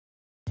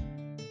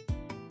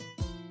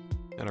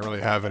I don't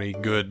really have any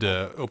good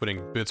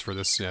opening bits for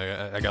this.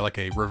 I got like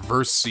a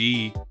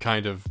Reversi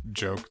kind of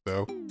joke,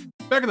 though.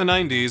 Back in the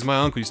 90s, my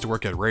uncle used to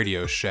work at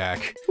Radio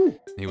Shack.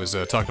 He was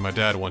talking to my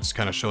dad once,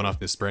 kind of showing off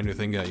this brand new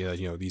thing,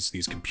 you know,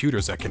 these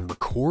computers that can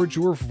record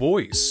your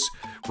voice.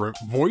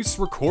 Voice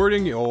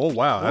recording, oh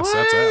wow, that's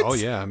oh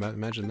yeah,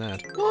 imagine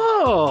that.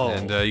 Whoa!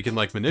 And you can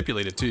like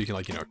manipulate it too, you can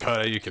like, you know,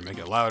 cut it, you can make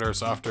it louder,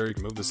 softer, you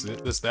can move this,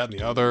 that, and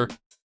the other.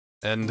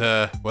 And,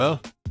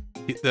 well,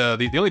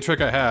 the only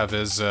trick I have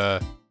is,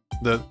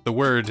 the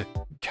word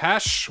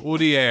cache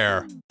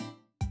audière.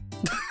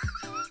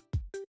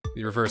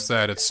 You reverse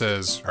that, it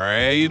says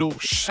Radio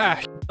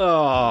Shack.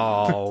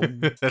 Oh,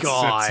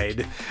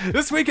 God.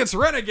 This week it's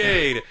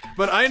Renegade,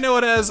 but I know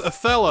it as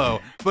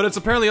Othello, but it's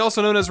apparently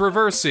also known as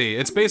Reversi.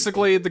 It's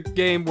basically the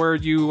game where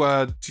you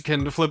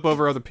can flip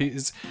over other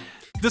pieces.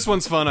 This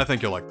one's fun, I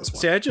think you'll like this one.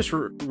 See, I just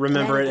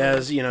remember it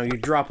as, you know, you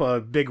drop a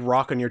big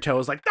rock on your toe,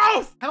 it's like,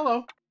 oh,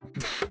 hello.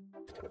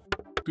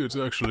 It's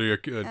actually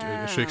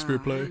a Shakespeare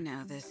play. I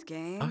know this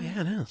game. Oh,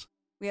 yeah, it is.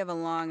 We have a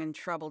long and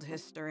troubled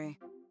history.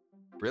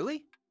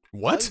 Really?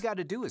 What? All you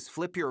gotta do is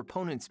flip your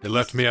opponent's They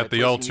left me at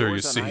the altar,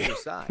 you see.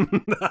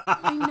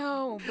 I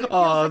know. But it feels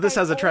Oh, like this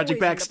has a I tragic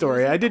always end up backstory.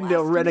 losing I the didn't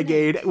know last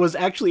Renegade minute. was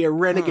actually a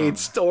Renegade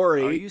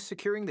story. Are you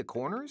securing the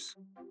corners?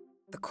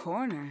 The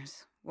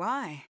corners.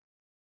 Why?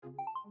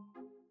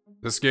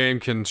 This game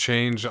can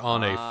change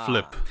on a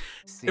flip.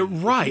 See, if you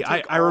Right,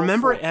 take I all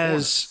remember 4 it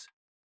as...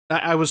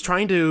 I was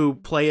trying to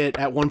play it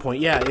at one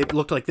point. Yeah, it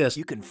looked like this. corners,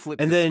 you can flip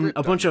And the then script a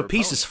on bunch your of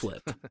pieces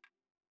opponent. flip.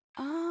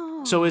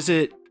 Oh. So is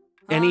it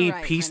any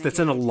Alright, piece that's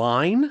in a Renegade.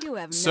 line? You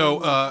have no So,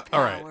 more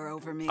alright. power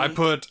over me. I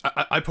put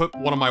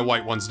one of my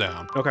white ones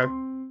down. Okay.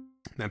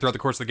 And throughout the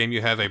course of the game,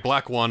 you have a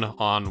black one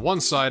on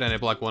one side and a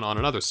black one on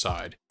another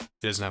side.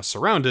 It is now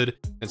surrounded,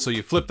 and so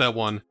you flip that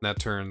one, and that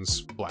turns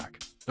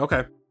black.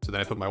 Okay. So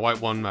then I put my white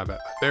one back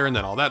there, and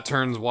then all that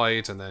turns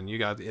white, and then you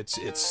got it's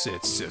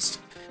just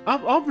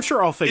I'm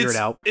sure I'll figure it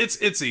out.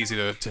 It's easy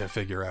to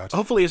figure out.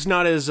 Hopefully it's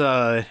not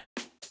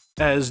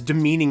as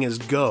demeaning as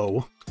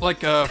Go.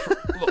 Like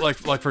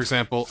like for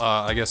example,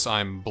 I guess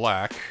I'm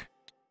black.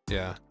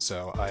 Yeah,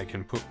 so I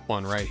can put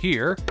one right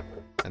here,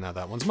 and now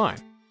that one's mine.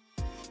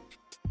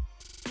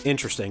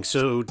 Interesting.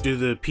 So do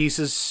the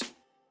pieces...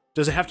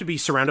 Does it have to be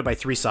surrounded by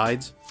 3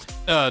 sides?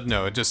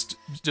 No, just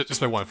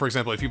by one. For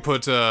example, if you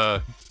put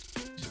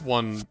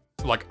one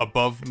like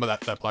above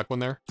that black one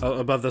there,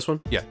 Above this one?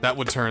 yeah, that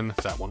would turn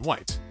that one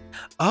white.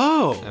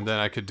 Oh! And then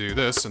I could do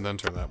this and then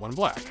turn that one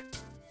black.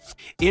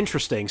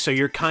 Interesting. So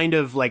you're kind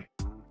of, like,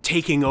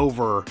 taking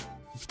over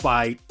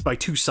by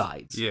 2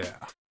 sides. Yeah.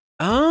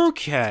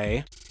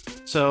 Okay.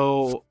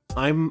 So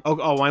I'm...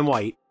 Oh, I'm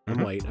white. I'm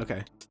Mhm. white.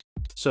 Okay.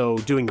 So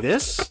doing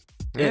this?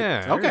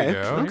 Yeah. Okay.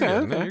 There you go. Okay.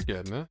 You're getting Okay. it. You're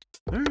getting it.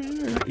 All right.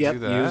 do Yep. You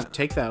that.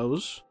 take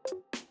those,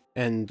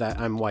 and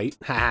that I'm white.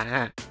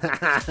 I'm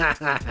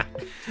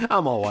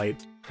all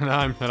white. And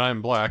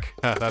I'm black.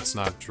 That's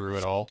not true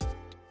at all.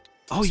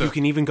 Oh, So, you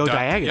can even go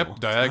diagonal. Yep,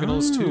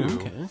 diagonals Oh, too.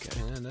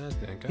 Okay. And I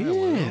think I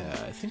will.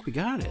 Yeah, I think we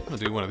got it. I'm gonna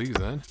do one of these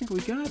then. I think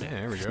we got it. Yeah,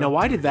 there we go. Now,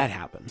 why did that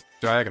happen?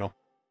 Diagonal.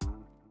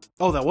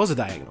 Oh, that was a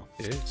diagonal.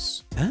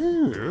 Yes.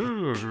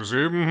 Oh. Yes, you see?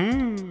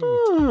 Mhm.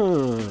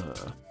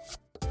 Huh.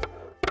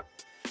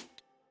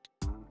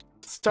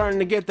 Starting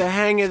to get the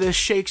hang of this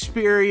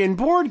Shakespearean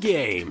board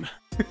game.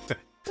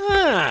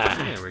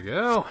 Ah. There we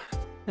go.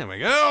 There we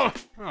go.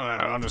 Oh,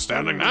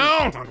 understanding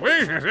now. Don't we?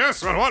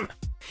 Yes, what?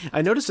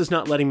 I noticed it's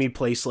not letting me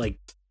place, like,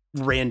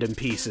 random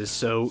pieces,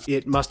 so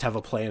it must have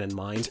a plan in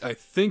mind. I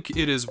think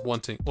it is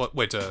wanting. What?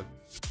 Wait.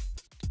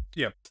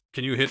 Yeah.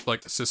 Can you hit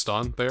like assist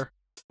on there?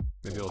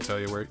 Maybe it'll tell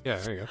you where. Yeah.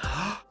 There you go.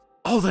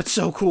 Oh, that's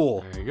so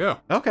cool. There you go.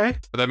 Okay.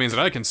 But that means that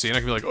I can see, and I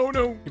can be like, oh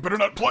no, you better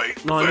not play.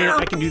 Well, I mean, there.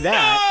 I can do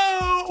that.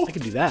 No! I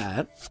can do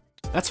that.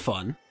 That's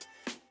fun.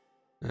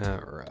 All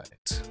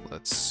right.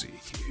 Let's see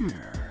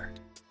here.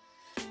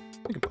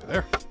 You can play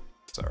there.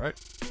 It's all right.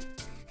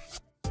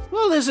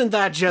 Well, isn't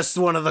that just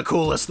one of the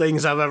coolest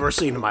things I've ever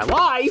seen in my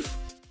life?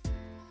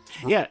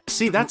 Yeah,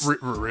 see, that's...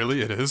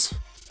 Really, it is.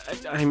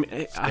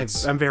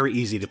 I'm very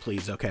easy to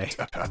please, okay?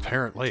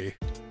 Apparently.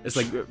 It's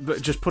like,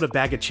 just put a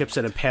bag of chips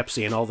and a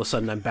Pepsi, and all of a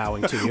sudden I'm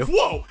bowing to you.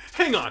 Whoa!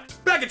 Hang on!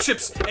 Bag of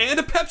chips and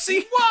a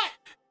Pepsi? What?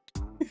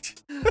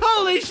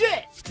 Holy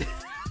shit!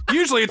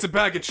 Usually it's a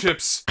bag of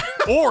chips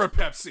or a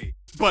Pepsi.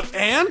 But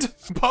and?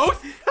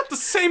 Both? At the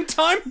same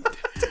time?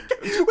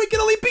 We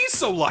can only be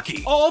so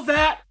lucky. All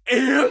that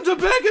and a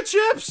bag of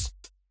chips?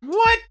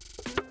 What?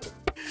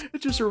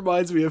 It just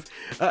reminds me of,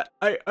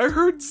 I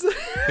heard...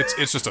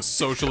 It's just a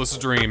socialist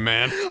dream,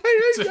 man.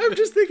 I'm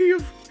just thinking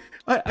of...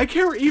 I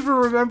can't even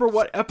remember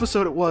what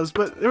episode it was,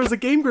 but there was a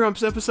Game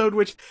Grumps episode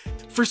which,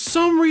 for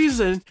some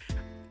reason,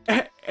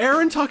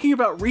 Aaron talking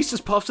about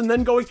Reese's Puffs and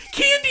then going,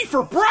 candy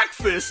for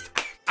breakfast,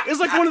 is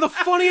like one of the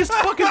funniest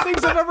fucking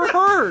things I've ever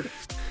heard.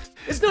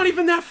 It's not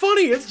even that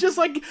funny, it's just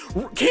like,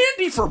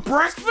 candy for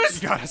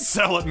breakfast? You gotta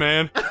sell it,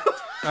 man.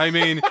 I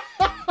mean,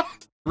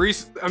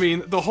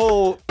 the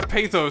whole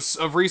pathos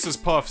of Reese's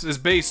Puffs is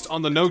based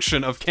on the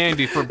notion of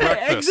candy for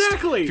breakfast.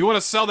 Exactly! If you want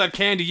to sell that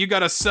candy, you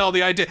gotta sell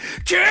the idea.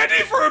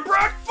 Candy for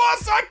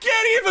breakfast? I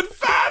can't even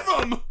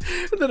fathom!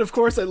 And then, of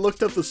course, I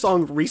looked up the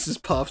song Reese's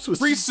Puffs. With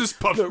Reese's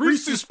Puffs,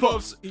 Reese's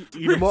Puffs. Eat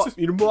 'em up,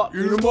 eat 'em up,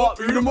 eat 'em up,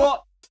 eat 'em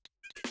up.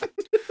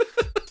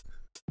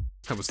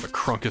 That was the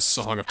crunkest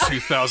song of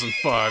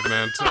 2005,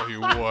 man. Tell you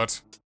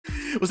what.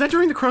 Was that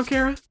during the crunk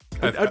era?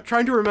 I'm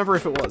trying to remember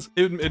if it was.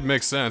 It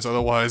makes sense.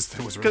 Otherwise,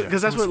 it was really.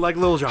 Because that's when like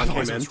Lil Jon came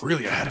Otherwise, it in. was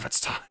really ahead of its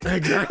time.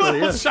 Exactly.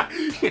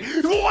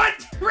 Yeah.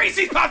 What?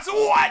 Reese's Puffs?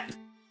 What?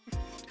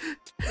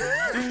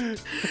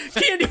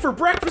 Candy for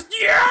breakfast?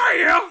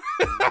 Yeah.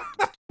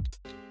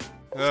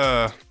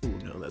 Uh. Ooh,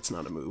 no, that's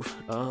not a move.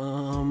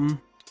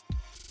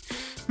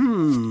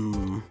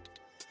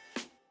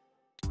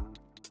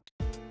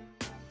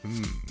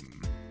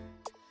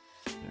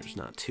 There's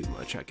not too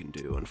much I can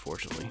do,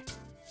 unfortunately.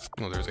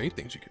 Well, there's 8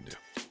 things you can do.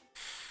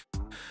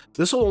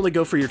 This will only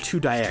go for your 2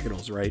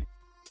 diagonals, right?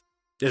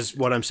 Is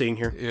what I'm seeing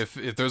here. If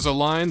there's a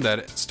line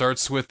that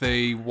starts with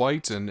a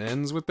white and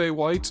ends with a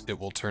white, it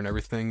will turn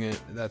everything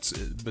that's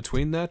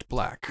between that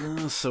black.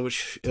 So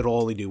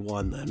it'll only do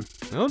 1 then.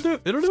 It'll do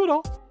it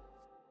all.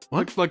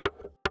 What? Like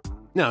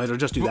No, it'll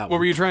just do that what were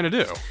one. you trying to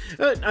do?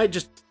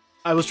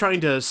 I was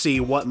trying to see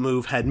what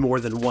move had more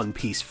than 1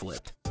 piece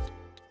flipped.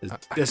 Is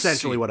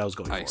essentially see. what I was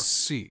going for. I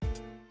see.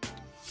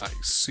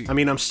 I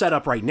mean, I'm set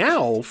up right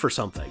now for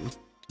something,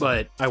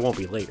 but I won't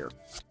be later.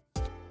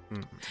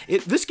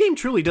 This game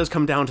truly does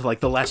come down to like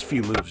the last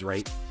few moves,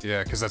 right?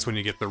 Yeah, because that's when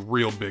you get the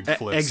real big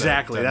flips.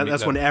 Exactly.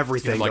 That's when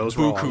everything like goes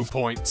buku wrong.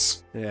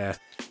 points. Yeah.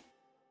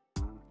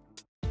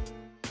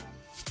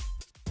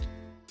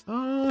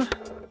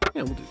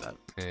 Yeah, we'll do that.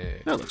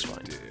 That looks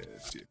fine.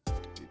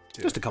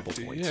 Just a couple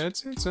points. Yeah,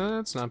 it's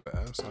not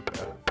bad. It's not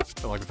bad. I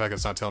don't like the fact that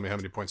it's not telling me how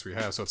many points we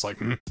have, so it's like,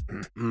 yeah.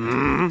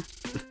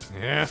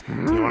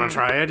 You want to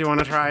try it? You want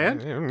to try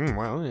it?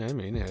 Well, I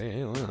mean,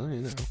 well,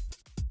 you know.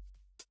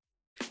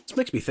 This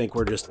makes me think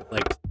we're just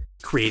like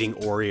creating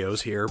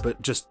Oreos here,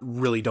 but just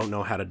really don't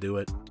know how to do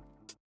it.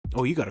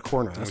 Oh, you got a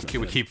corner. That's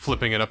We keep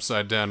flipping it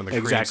upside down, and the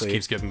cream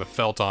keeps getting the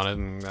felt on it,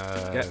 and you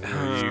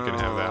can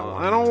have that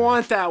one. I don't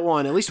want that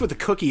one. At least with the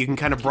cookie, you can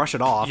kind of brush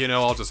it off. You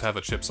know, I'll just have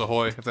a Chips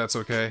Ahoy, if that's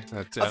okay.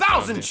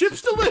 1,000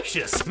 chips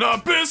delicious!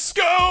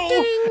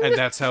 Nabisco! And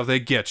that's how they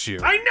get you.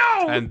 I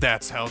know! And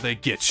that's how they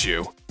get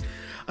you.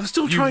 I'm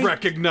still You trying.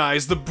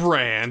 recognize the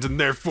brand, and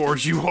therefore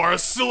you are a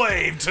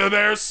slave to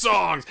their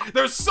songs.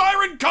 Their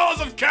siren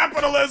calls of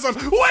capitalism.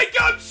 Wake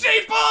up,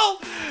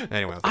 sheeple!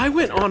 Anyway. I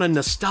went on a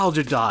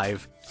nostalgia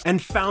dive and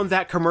found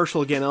that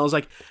commercial again. I was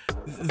like,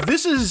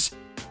 this is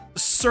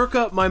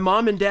circa my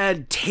mom and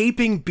dad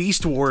taping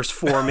Beast Wars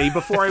for me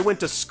before I went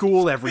to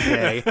school every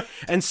day.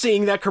 And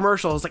seeing that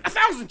commercial, I was like,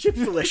 1,000 chips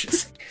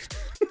delicious.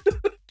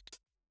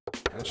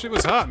 That shit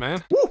was hot,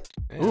 man. Woo!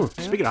 Yeah, Ooh,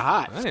 speaking of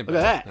hot, that ain't look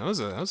at bad. that.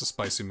 That was a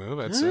spicy move,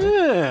 I'd say.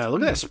 Yeah,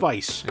 look at that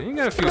spice. You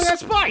got a few. Look at that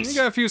spice. You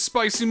got a few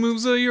spicy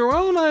moves of your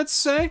own, I'd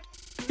say.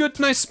 Good,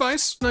 nice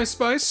spice, nice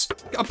spice.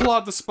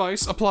 Applaud the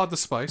spice. Applaud the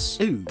spice.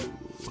 Ooh.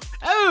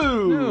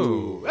 Oh!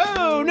 No.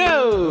 Oh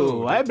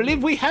no! I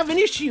believe we have an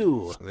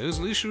issue. This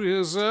issue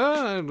is,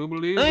 I do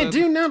believe. I that-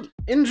 do not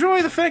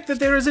enjoy the fact that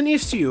there is an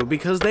issue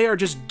because they are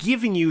just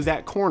giving you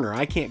that corner.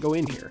 I can't go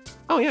in here.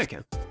 Oh yeah, I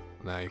can.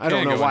 Now you I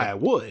don't can know go why in. I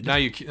would. Now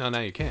you can. Now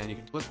you can. You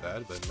can flip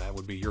that, but that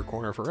would be your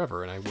corner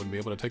forever, and I wouldn't be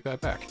able to take that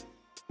back.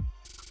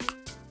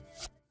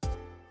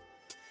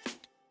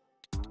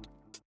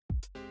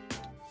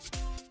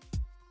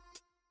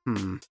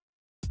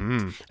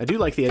 I do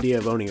like the idea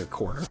of owning a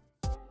corner.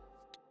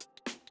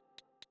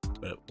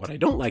 But what I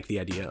don't like the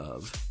idea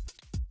of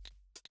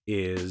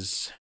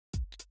is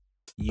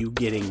you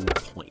getting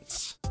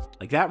points.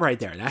 Like that right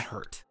there, that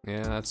hurt.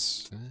 Yeah,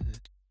 that's.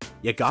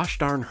 You gosh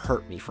darn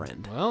hurt me,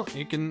 friend. Well,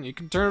 you can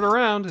turn it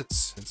around.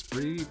 It's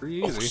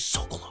pretty Oh, easy.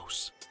 so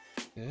close.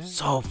 Yeah.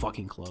 So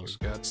fucking close.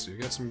 You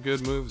got some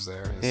good moves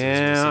there.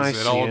 I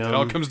it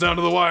all comes down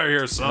to the wire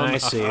here, son. I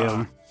see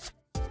him.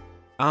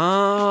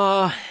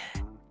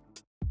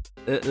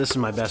 This is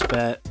my best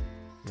bet.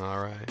 All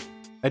right.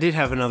 I did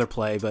have another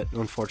play, but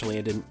unfortunately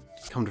it didn't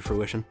come to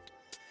fruition.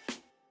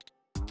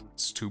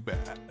 It's too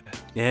bad.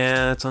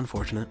 Yeah, it's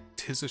unfortunate.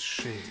 'Tis a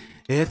shame.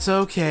 It's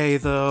okay,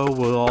 though.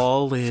 We'll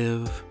all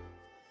live.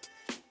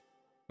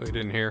 Oh, you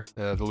didn't hear?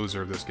 The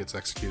loser of this gets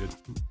executed.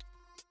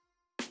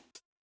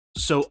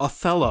 So,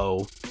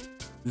 Othello,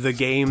 the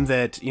game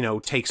that, you know,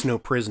 takes no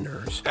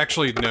prisoners.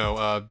 Actually,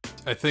 no.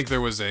 I think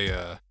there was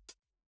a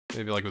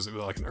maybe like was it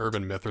like an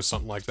urban myth or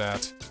something like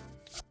that.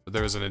 But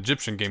there was an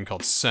Egyptian game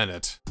called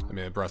Senate. I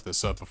mean, I brought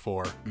this up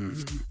before.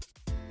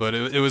 But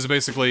it was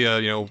basically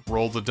you know,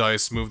 roll the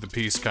dice, move the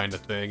piece kind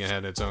of thing. It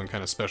had its own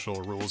kind of special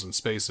rules and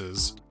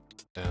spaces,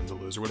 and the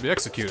loser would be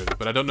executed.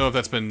 But I don't know if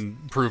that's been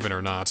proven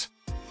or not.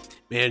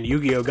 Man,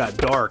 Yu-Gi-Oh! Got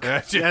dark.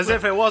 As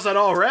if it wasn't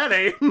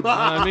already.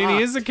 I mean,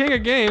 he is the king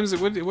of games. It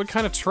would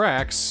kind of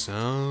track.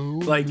 So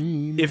like,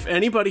 if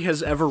anybody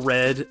has ever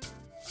read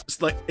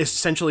it's like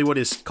essentially what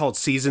is called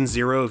Season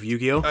 0 of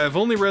Yu-Gi-Oh. I've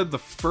only read the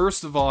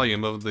first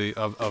volume of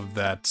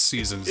that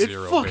Season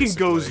 0. It fucking basically.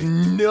 goes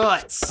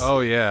nuts.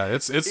 Oh yeah,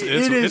 it's a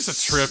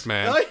trip,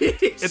 man.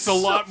 It's a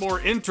lot more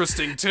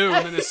interesting too.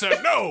 And then they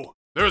said, no,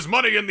 there's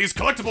money in these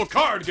collectible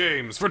card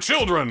games for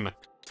children.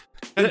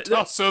 And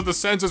also the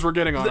censors were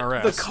getting on our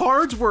ass. The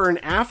cards were an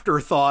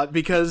afterthought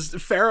because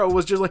Pharaoh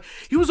was just like,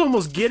 he was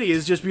almost giddy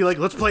as just be like,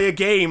 let's play a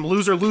game.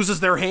 Loser loses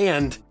their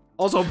hand.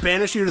 Also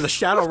banish you to the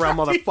Shadow Realm,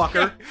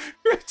 motherfucker.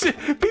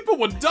 People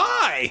would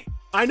die.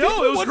 I know,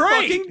 People it was would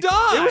great. fucking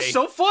die. It was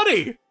so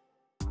funny.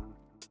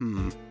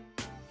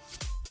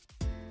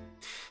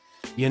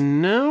 You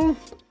know?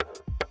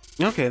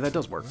 Okay, that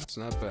does work. That's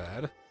not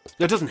bad.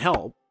 That doesn't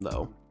help,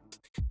 though.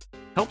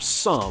 Helps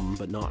some,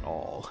 but not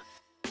all.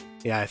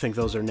 Yeah, I think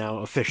those are now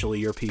officially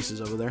your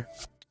pieces over there.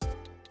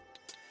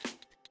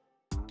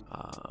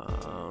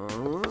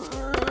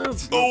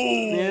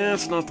 Yeah,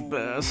 it's not the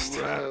best.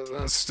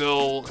 That's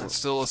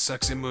still a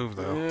sexy move,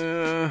 though.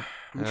 Yeah,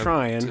 I'm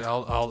trying.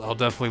 I'll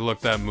definitely look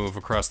that move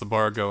across the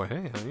bar. Go,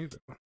 hey, how you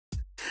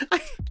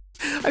doing?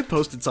 I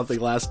posted something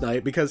last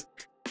night because,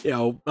 you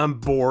know, I'm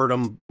bored.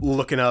 I'm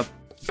looking up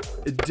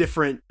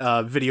different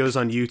videos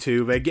on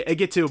YouTube. I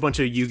get to a bunch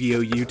of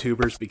Yu-Gi-Oh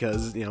YouTubers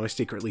because, you know, I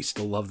secretly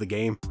still love the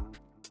game.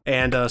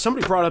 And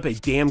somebody brought up a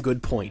damn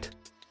good point.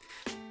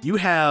 You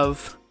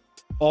have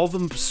all the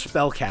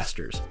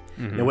spellcasters.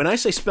 Mm-hmm. Now, when I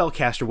say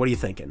spellcaster, what are you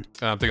thinking?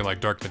 I'm thinking like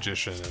Dark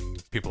Magician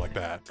and people like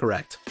that.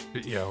 Correct.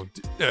 You know,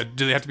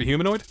 do they have to be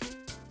humanoid?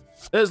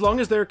 As long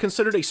as they're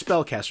considered a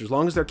spellcaster, as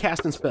long as they're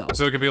casting spells.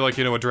 So it could be like,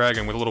 you know, a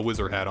dragon with a little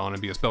wizard hat on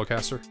and be a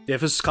spellcaster?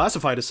 If it's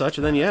classified as such,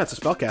 then yeah, it's a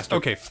spellcaster.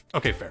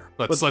 Okay, fair.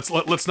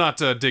 Let's not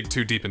dig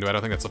too deep into it. I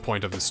don't think that's the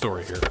point of the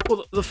story here.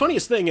 Well, the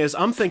funniest thing is,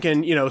 I'm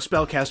thinking, you know,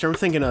 spellcaster, I'm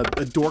thinking a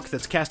dork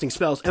that's casting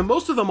spells, and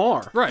most of them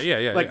are. Right,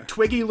 yeah. Like,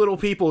 twiggy little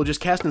people just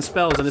casting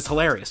spells, and it's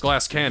hilarious.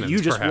 Glass cannons,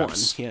 You just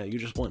perhaps. won. Yeah, you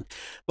just won.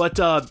 But,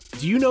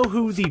 do you know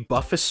who the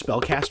buffest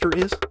spellcaster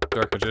is?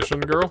 Dark Magician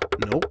girl?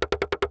 Nope.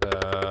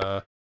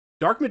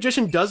 Dark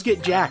Magician does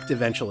get jacked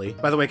eventually.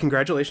 By the way,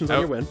 congratulations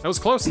on your win. That was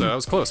close, though. That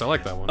was close. I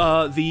like that one.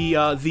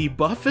 The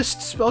buffest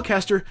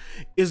spellcaster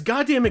is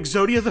goddamn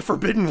Exodia the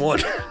Forbidden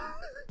One.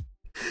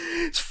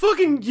 It's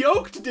fucking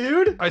yoked,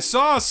 dude. I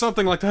saw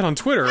something like that on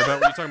Twitter about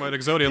when you're talking about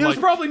Exodia. It was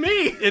probably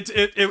me.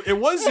 It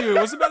was you.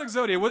 It was about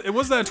Exodia. It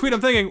was that tweet.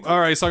 I'm thinking,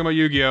 all right, he's talking about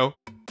Yu-Gi-Oh!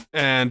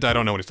 And I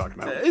don't know what he's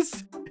talking about.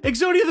 It's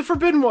Exodia the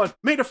Forbidden One,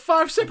 made of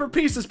 5 separate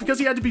pieces because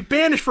he had to be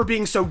banished for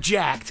being so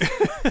jacked.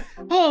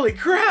 Holy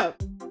crap.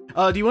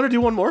 Do you want to do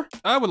one more?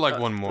 I would like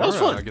one more. That was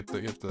fun. Yeah,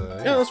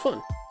 Yeah, that's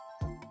fun.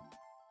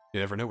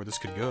 You never know where this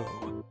could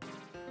go.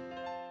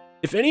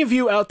 If any of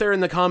you out there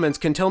in the comments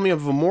can tell me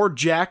of a more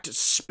jacked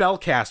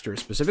spellcaster,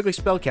 specifically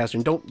spellcaster,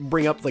 and don't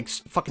bring up like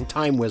fucking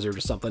Time Wizard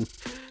or something.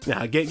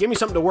 Nah, give me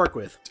something to work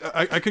with.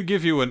 I could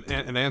give you an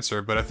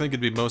answer, but I think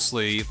it'd be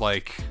mostly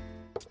like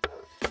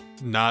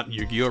not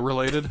Yu-Gi-Oh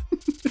related.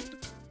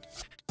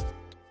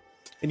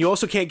 And you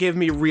also can't give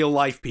me real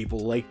life people.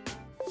 Like,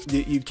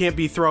 you can't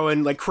be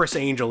throwing like Chris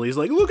Angel. He's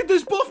like, look at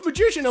this buff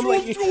magician. I'm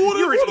like,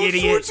 you're an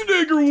idiot.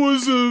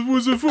 Schwarzenegger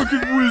was a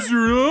fucking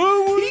wizard,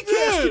 huh? He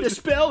casted a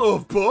spell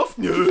of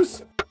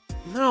buffness.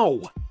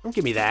 No, don't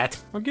give me that.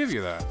 I'll give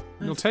you that.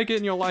 You'll take it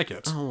and you'll like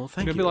it. Oh, well,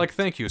 thank You'll you. be like,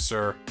 thank you,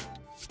 sir.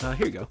 Here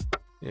you go.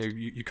 Yeah,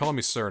 you call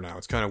me sir now.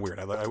 It's kind of weird.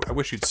 I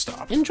wish you'd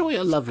stop. Enjoy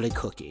a lovely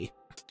cookie.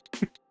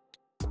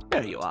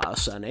 There you are,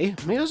 Sonny.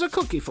 Here's a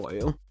cookie for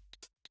you.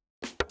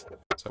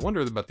 So I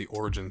wonder about the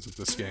origins of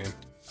this game.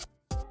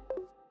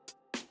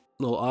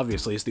 Well,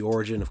 obviously, it's the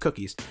origin of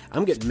cookies.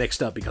 I'm getting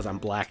mixed up because I'm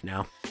black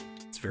now.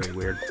 It's very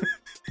weird.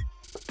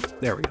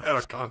 There we go. Out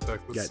of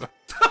context. Good.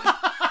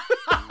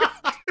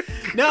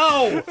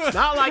 No!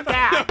 Not like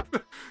that!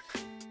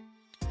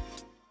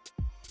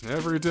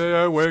 Every day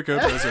I wake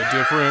up as a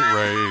different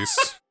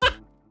race.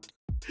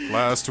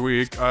 Last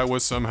week I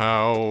was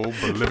somehow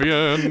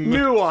Bolivian.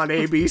 New on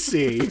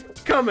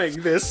ABC.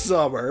 Coming this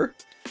summer.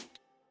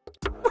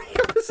 Wake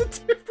up as a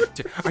different...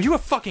 Are you a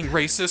fucking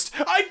racist?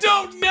 I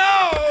don't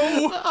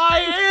know!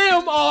 I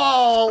am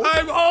all!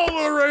 I'm all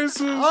a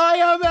racist! I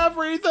am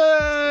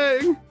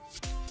everything!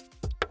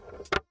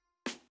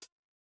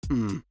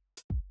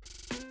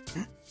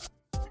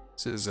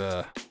 This is,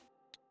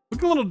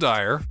 looking a little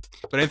dire,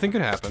 but anything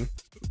could happen.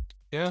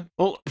 Yeah.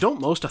 Well, don't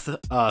most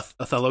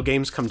Othello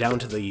games come down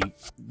to the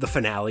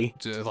finale?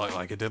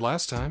 Like it did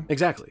last time.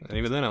 Exactly. And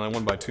even then, I only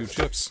won by 2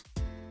 chips.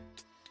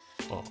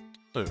 Oh.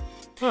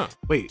 Huh.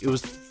 Wait, it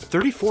was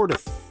 34 to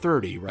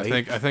 30,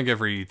 right? I think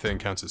everything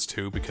counts as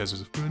 2 because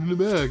there's a front and a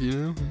back, you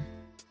know?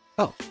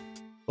 Oh.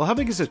 Well, how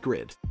big is this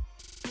grid?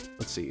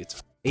 Let's see,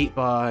 it's 8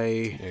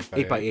 by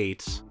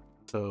 8.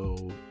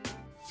 So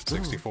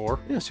 64.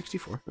 Yeah,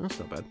 64. That's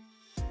not bad.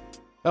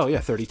 Oh yeah,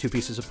 32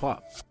 pieces of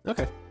plot.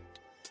 Okay.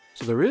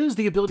 So there is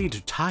the ability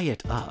to tie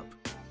it up.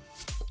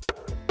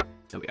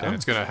 There we go. And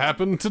it's gonna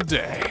happen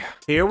today.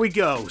 Here we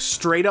go.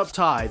 Straight up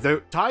tie.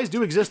 The ties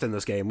do exist in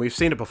this game. We've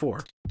seen it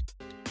before.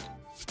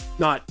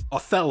 Not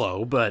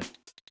Othello, but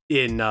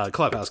in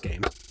Clubhouse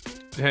games.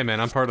 Hey man,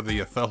 I'm part of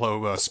the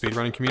Othello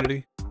speedrunning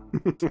community.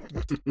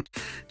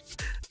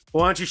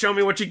 Why don't you show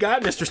me what you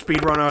got, Mr.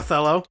 Speedrunner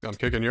Othello? I'm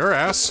kicking your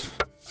ass.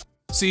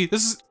 See,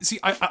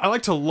 I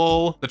like to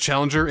lull the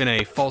challenger in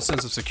a false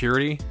sense of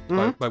security,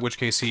 by which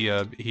case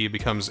he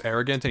becomes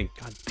arrogant and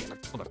God damn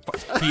it,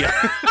 motherfucker.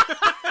 Yeah.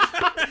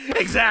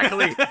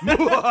 Exactly.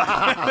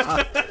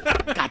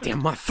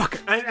 Goddamn motherfucker.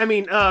 I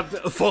mean,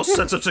 false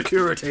sense of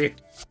security.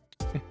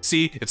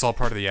 See, it's all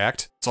part of the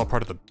act. It's all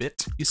part of the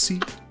bit, you see?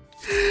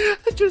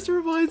 It just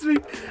reminds me,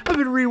 I've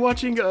been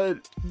rewatching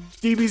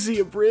DBZ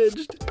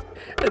Abridged,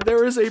 and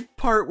there is a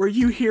part where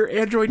you hear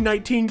Android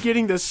 19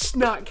 getting the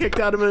snot kicked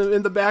out of him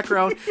in the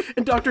background,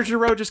 and Dr.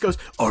 Giro just goes,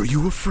 "Are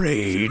you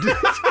afraid?"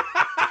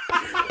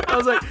 I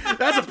was like,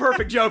 that's a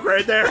perfect joke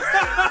right there.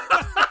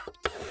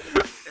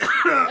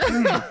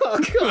 Oh,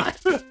 God.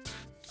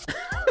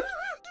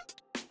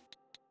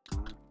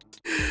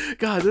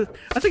 God,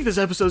 I think this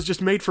episode's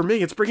just made for me.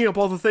 It's bringing up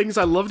all the things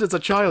I loved as a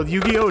child,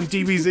 Yu-Gi-Oh! And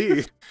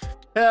DBZ.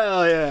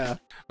 Hell yeah.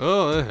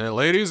 Oh,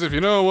 ladies, if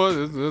you know what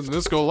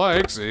TheNSCL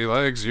likes, he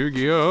likes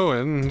Yu-Gi-Oh!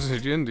 and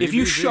DBZ. If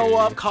you show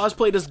up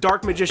cosplayed as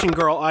Dark Magician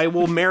Girl, I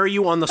will marry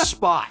you on the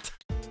spot.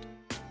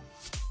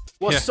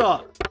 What's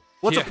up?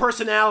 What's a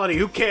personality?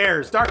 Who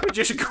cares? Dark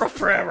Magician Girl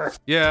forever.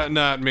 Yeah,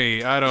 not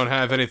me. I don't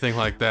have anything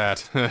like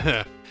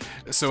that.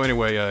 So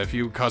anyway, if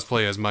you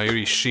cosplay as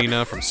Mayuri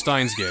Sheena from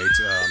Steins Gate,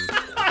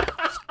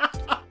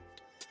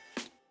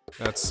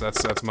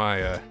 that's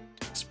my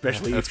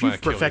especially that's if my you've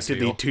Achilles perfected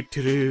the heel.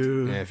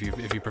 toot-toot-oo. Yeah, if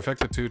you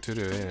perfect the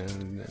two-to-do,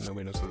 yeah,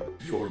 nobody knows what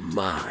You're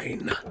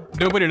mine.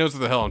 nobody knows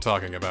what the hell I'm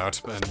talking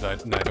about,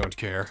 and I don't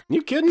care.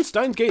 You kidding?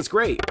 Steins Gate's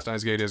great.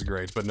 Steins Gate is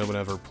great, but no one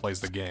ever plays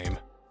the game.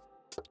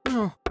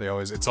 Well,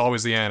 It's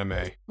always the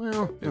anime.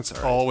 well, It's that's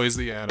all right. always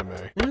the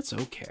anime. That's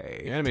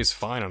okay. The anime's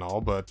fine and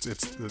all, but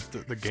it's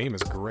the game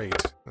is great.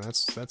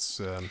 That's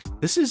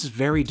This is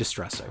very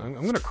distressing.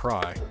 I'm gonna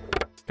cry.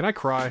 Can I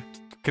cry?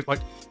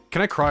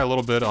 Can I cry a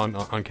little bit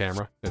on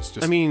camera? It's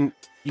just. I mean,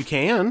 you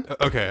can.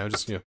 Okay, I'm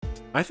just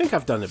I think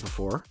I've done it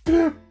before.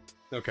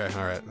 Okay,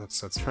 all right. That's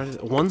Try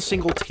to, one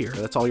single tear.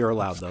 That's all you're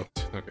allowed, though.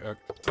 okay.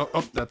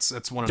 Oh,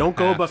 that's one. Don't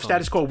go above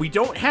status quo. We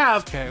don't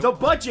have the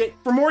budget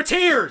for more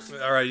tears.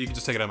 All right, you can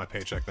just take it out of my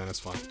paycheck then. It's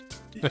fine.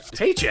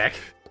 Paycheck.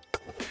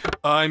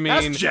 I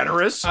mean, That's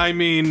generous. I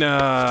mean,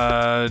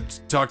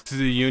 talk to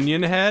the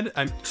union head.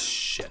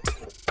 Shit.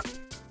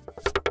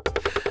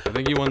 I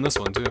think you won this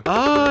one too.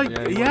 Yeah, you won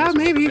this one.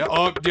 maybe. Yeah,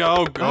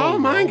 Oh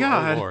my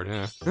God. Oh Lord,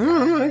 yeah.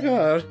 Oh my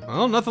God.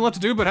 Well, nothing left to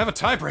do but have a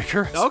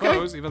tiebreaker. I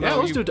suppose, even yeah,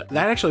 though let's do it.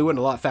 That actually went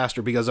a lot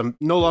faster because I'm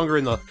no longer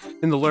in the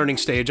learning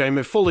stage. I'm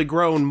a fully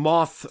grown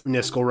moth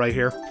TheNSCL right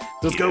here.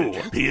 Let's go.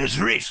 He has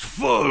reached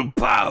full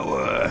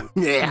power.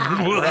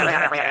 Yeah.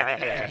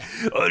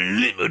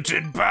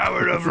 Unlimited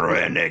power of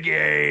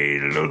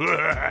Renegade.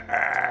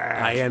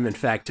 I am, in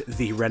fact,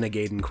 the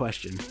renegade in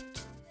question.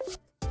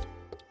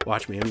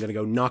 Watch me. I'm gonna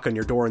go knock on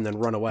your door and then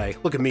run away.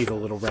 Look at me, the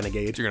little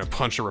renegade. you're gonna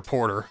punch a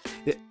reporter.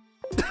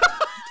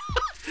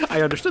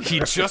 I understood that. He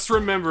just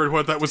remembered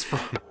what that was from.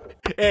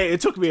 Hey, it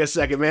took me a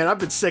second, man. I've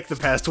been sick the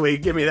past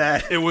week. Give me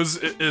that.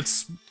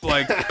 It's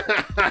like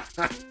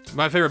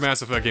my favorite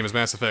Mass Effect game is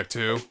Mass Effect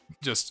 2.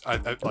 Just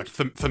like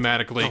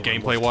thematically,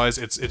 gameplay wise,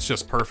 it's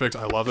just perfect.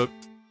 I love it.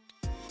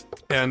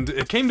 And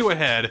it came to a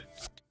head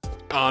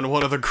on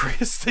one of the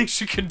greatest things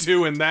you can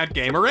do in that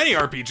game, or any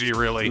RPG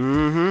really.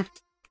 Mm-hmm.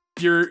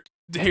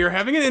 You're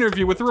having an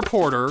interview with a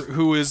reporter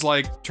who is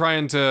like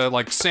trying to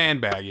like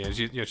sandbag you.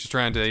 She's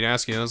trying to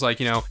ask you. It's like,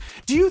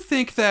 do you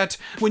think that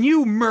when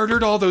you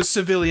murdered all those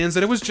civilians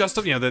that it was just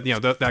that kind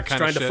of shit?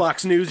 Trying to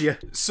Fox News you.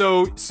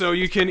 So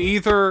you can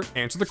either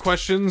answer the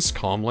questions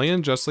calmly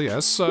and justly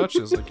as such,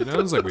 as like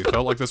it's like we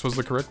felt like this was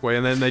the correct way,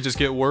 and then they just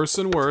get worse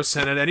and worse.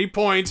 And at any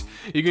point,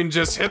 you can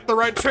just hit the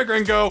right trigger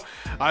and go,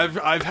 I've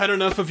had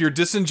enough of your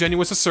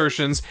disingenuous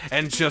assertions,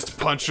 and just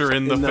punch her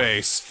in the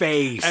face.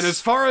 And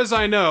as far as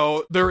I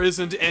know, there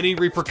isn't any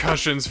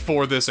repercussions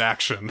for this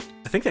action.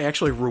 I think they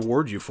actually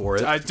reward you for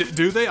it.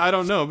 Do they? I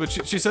don't know. But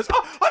she says,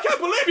 "Oh, I can't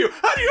believe you!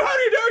 How do you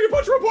dare you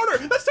punch a reporter?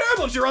 That's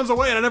terrible!" And she runs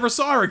away, and I never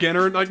saw her again.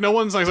 Or like no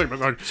one's like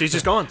She's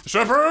just gone.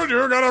 Shepard,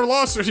 you got a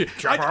lawsuit.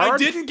 I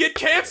didn't get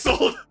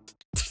canceled.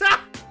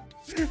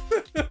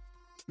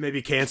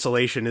 Maybe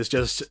cancellation is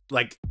just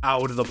like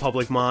out of the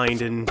public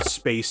mind and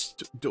space.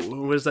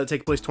 What does that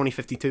take place?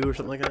 2052 or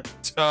something like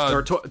that?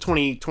 Or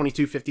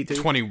 2252?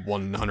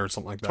 2100,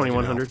 something like that.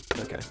 2100.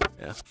 Okay,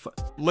 yeah.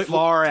 Late,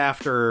 Far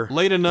after.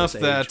 late enough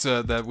that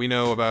that we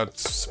know about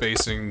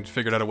spacing,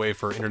 figured out a way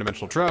for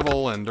interdimensional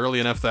travel, and early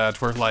enough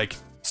that we're like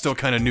still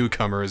kind of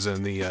newcomers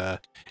in the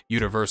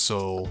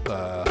universal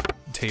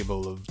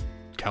table of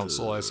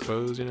council, I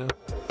suppose.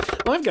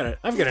 Well, I've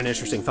got an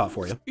interesting thought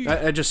for you.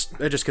 I just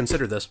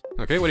considered this.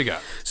 Okay, what do you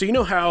got? So you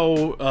know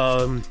how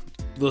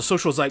the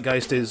social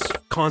zeitgeist is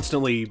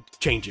constantly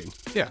changing.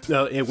 Yeah.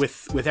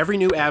 With every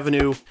new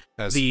avenue,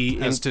 As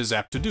 'tis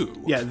apt to do.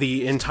 Yeah,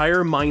 the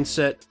entire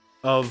mindset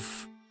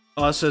of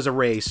us as a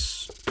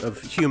race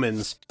of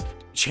humans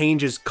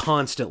changes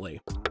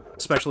constantly,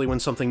 especially when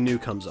something new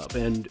comes up,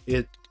 and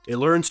it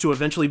learns to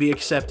eventually be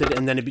accepted,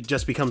 and then it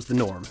just becomes the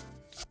norm.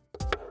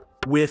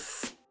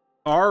 With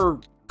our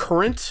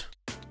current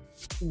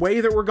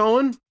way that we're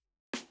going,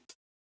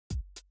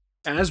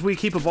 as we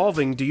keep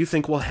evolving, do you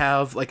think we'll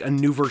have, like, a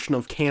new version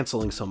of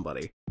canceling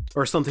somebody?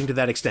 Or something to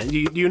that extent? Do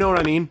you know what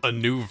I mean? A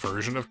new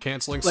version of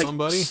canceling Like,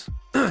 somebody?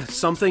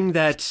 Something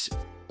that...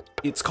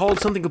 It's called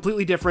something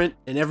completely different,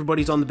 and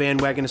everybody's on the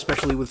bandwagon,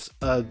 especially with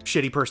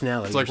shitty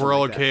personalities. It's like we're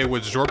all okay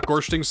with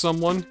Jorpgorsting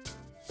someone?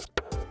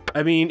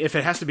 I mean, if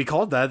it has to be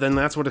called that, then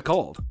that's what it's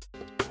called.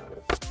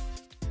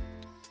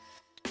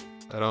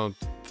 I don't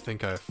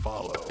think I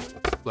follow.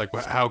 Like,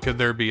 how could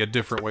there be a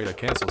different way to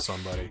cancel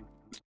somebody?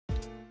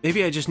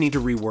 Maybe I just need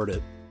to reword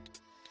it.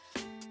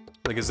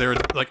 Like, is there,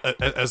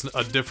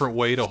 a different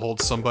way to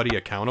hold somebody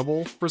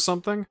accountable for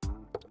something?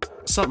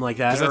 Something like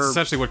that. Because that's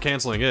essentially what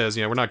canceling is.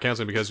 You know, we're not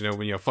canceling because,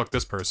 when fuck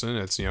this person.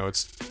 It's,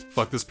 it's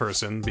fuck this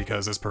person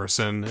because this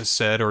person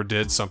said or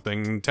did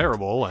something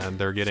terrible and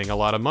they're getting a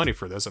lot of money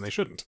for this and they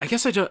shouldn't. I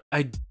guess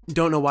I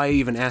don't know why I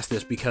even asked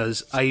this,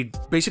 because I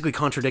basically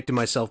contradicted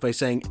myself by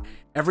saying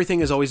everything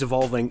is always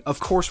evolving. Of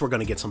course we're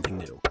going to get something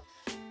new.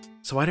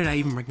 So why did I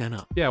even bring that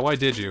up? Yeah, why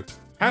did you?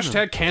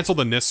 Hashtag cancel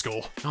the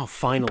TheNSCL. Oh,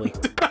 finally.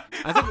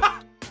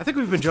 I think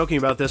we've been joking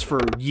about this for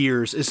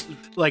years. Is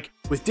like,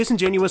 with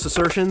disingenuous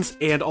assertions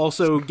and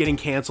also getting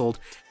canceled,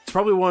 it's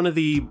probably one of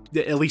the,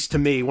 at least to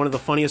me, one of the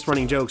funniest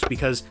running jokes,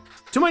 because,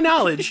 to my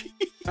knowledge,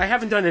 I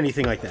haven't done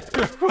anything like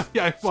that.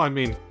 Yeah, well, I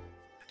mean...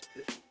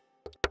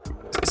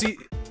 See,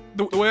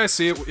 the way I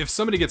see it, if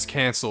somebody gets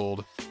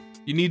canceled,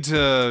 you need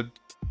to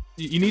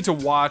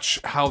watch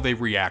how they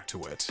react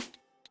to it.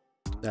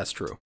 That's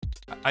true.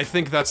 I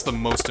think that's the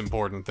most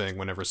important thing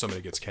whenever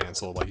somebody gets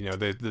canceled. Like,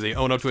 they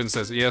own up to it and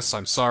says, yes,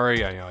 I'm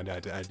sorry,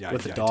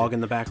 With the dog in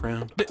the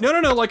background? No,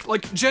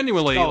 like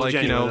genuinely, oh, like,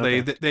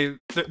 genuinely, okay.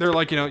 they're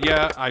like,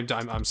 yeah,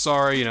 I'm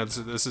sorry,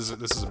 this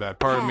is a bad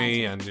part of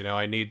me, and,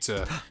 I need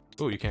to...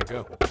 Oh, you can't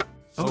go.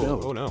 Oh, no.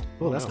 Oh, no.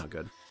 Oh, that's not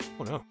good.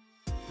 Oh, no.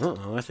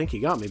 Uh-oh, I think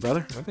you got me,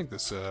 brother. I think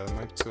this,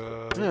 might,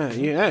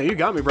 Yeah, you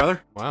got me,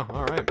 brother. Wow,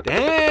 alright.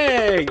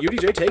 Dang!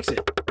 UDJ takes it.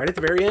 Right at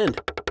the very end.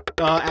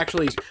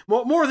 Actually,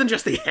 more than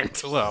just the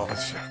end. Well,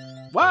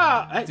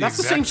 Wow, that's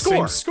the same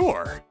score. Same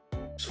score.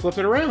 Just flip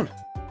it around.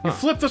 You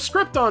flipped the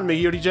script on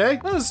me,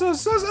 UDJ.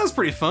 That was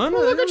pretty fun.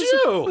 Look at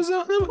you.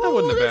 That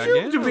wasn't a bad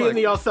game. To being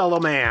the Othello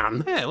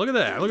man. Hey, look at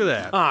that. Look at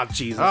that. Ah,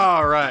 Jesus.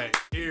 Alright,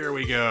 here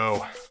we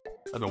go.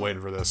 I've been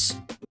waiting for this.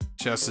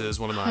 Chess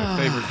is one of my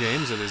favorite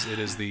games. It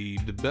is the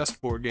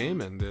best board game,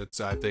 and it's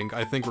I think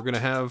we're gonna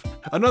have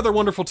another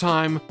wonderful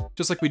time,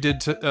 just like we did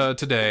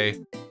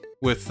today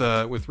with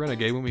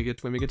Renegade when we get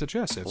to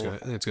chess.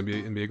 It's gonna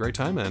be a great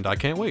time, and I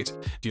can't wait.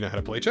 Do you know how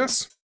to play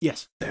chess?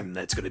 Yes. Then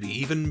that's gonna be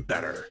even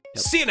better.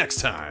 Yep. See you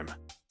next time.